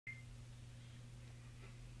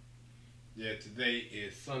Yeah, today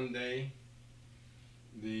is Sunday,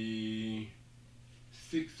 the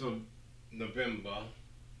 6th of November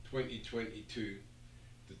 2022.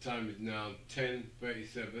 The time is now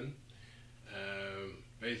 10:37.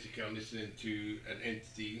 Basically, I'm listening to an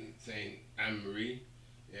entity saying Amerie,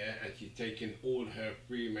 yeah, and she's taking all her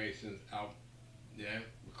Freemasons out, yeah,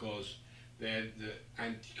 because they're the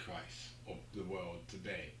Antichrist of the world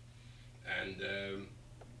today. And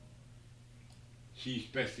she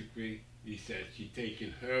specifically, he said, she's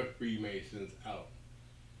taking her Freemasons out.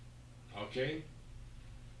 Okay?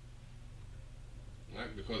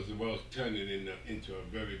 Right? Because the world's turning into a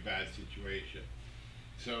very bad situation.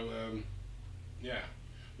 So, yeah,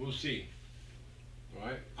 we'll see.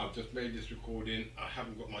 Alright? I've just made this recording. I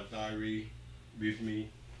haven't got my diary with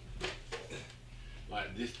me,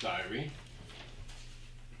 like this diary.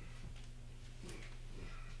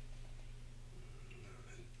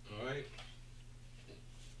 Alright?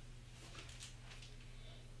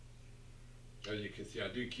 As you can see, I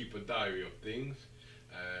do keep a diary of things,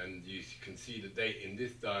 and you can see the date in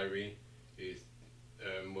this diary is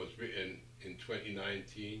was written in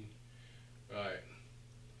 2019. Right.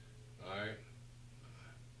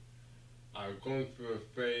 I've gone through a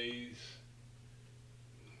phase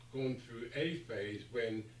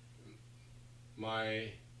when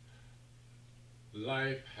my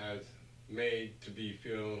life has made to be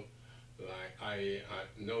feel like I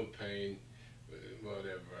no pain,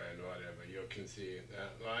 whatever and whatever. You can see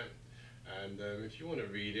that, right? And if you want to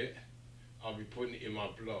read it, I'll be putting it in my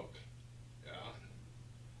blog, yeah,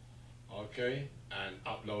 okay, and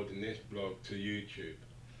uploading this blog to YouTube.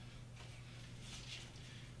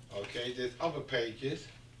 Okay, there's other pages,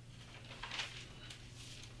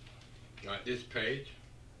 like this page.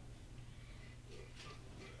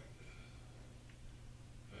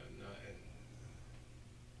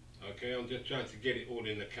 Okay, I'm just trying to get it all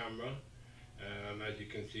in the camera. As you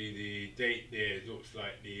can see, the date there looks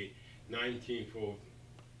like the 19th of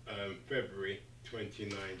February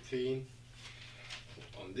 2019.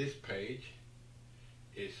 On this page,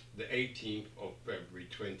 it's the 18th of February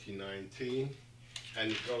 2019,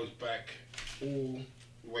 and it goes back all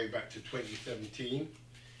the way back to 2017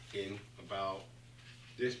 in about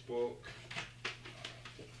this book,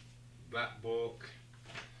 that book,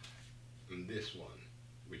 and this one,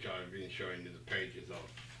 which I've been showing you the pages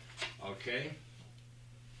of. Okay?